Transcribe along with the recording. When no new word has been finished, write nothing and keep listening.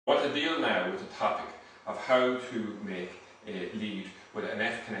I want to deal now with the topic of how to make a lead with an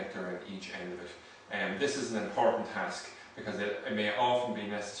F connector at each end of it. This is an important task because it may often be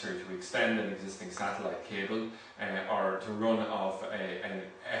necessary to extend an existing satellite cable or to run off an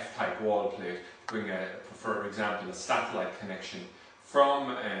F-type wall plate to bring, for example, a satellite connection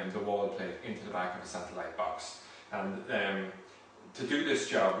from the wall plate into the back of a satellite box. And to do this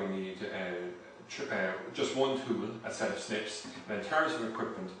job we need just one tool, a set of snips, and in terms of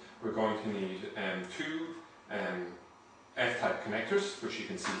equipment we're going to need two F-type connectors, which you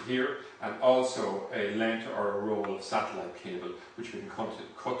can see here, and also a length or a roll of satellite cable which we can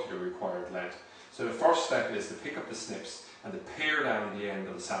cut to the required length. So the first step is to pick up the snips and to pare down the end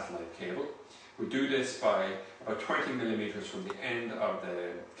of the satellite cable. We do this by about 20 millimeters from the end of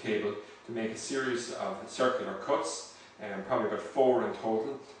the cable to make a series of circular cuts, probably about 4 in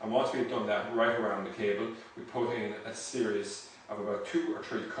total. And once we've done that right around the cable, we put in a series of about 2 or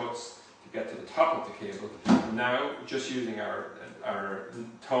 3 cuts to get to the top of the cable. And now, just using our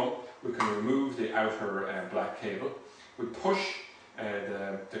thumb, we can remove the outer black cable. We push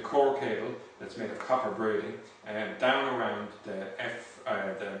the core cable that's made of copper braiding down around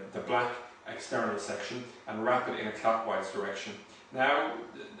the black external section and wrap it in a clockwise direction. Now,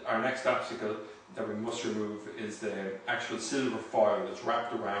 our next obstacle that we must remove is the actual silver foil that's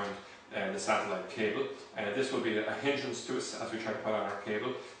wrapped around the satellite cable. This will be a hindrance to us as we try to put on our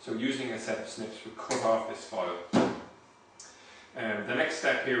cable, so using a set of snips we cut off this foil. The next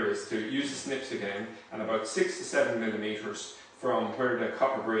step here is to use the snips again, and about 6 to 7 millimeters from where the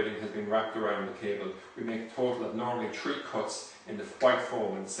copper braiding has been wrapped around the cable, we make a total of normally 3 cuts in the white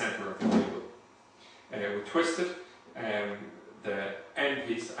foam in the centre of the cable. We twist it, the end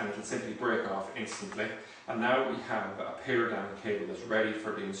piece, and it will simply break off instantly. And now we have a pared down cable that's ready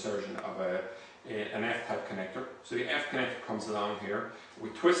for the insertion of an F-type connector. So the F connector comes along here. We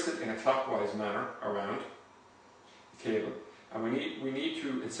twist it in a clockwise manner around the cable, and we need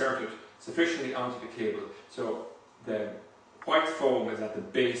to insert it sufficiently onto the cable so the white foam is at the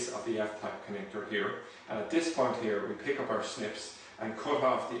base of the F-type connector here. And at this point here we pick up our snips and cut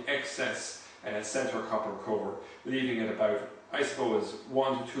off the excess centre copper cover, leaving it about, I suppose,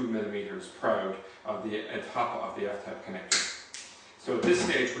 1 to 2 millimeters proud of the top of the F-type connector. So at this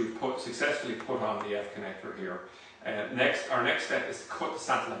stage we've successfully put on the F connector here. Our next step is to cut the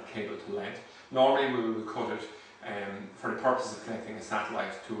satellite cable to length. Normally we will cut it for the purpose of connecting a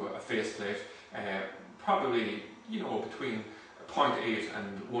satellite to a faceplate, probably between 0.8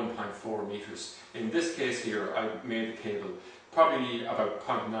 and 1.4 meters. In this case here I made the cable probably about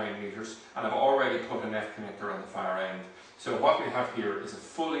 0.9 meters, and I've already put an F connector on the far end. So what we have here is a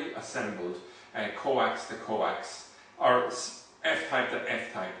fully assembled coax to coax or F-type to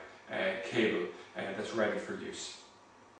F-type cable that's ready for use.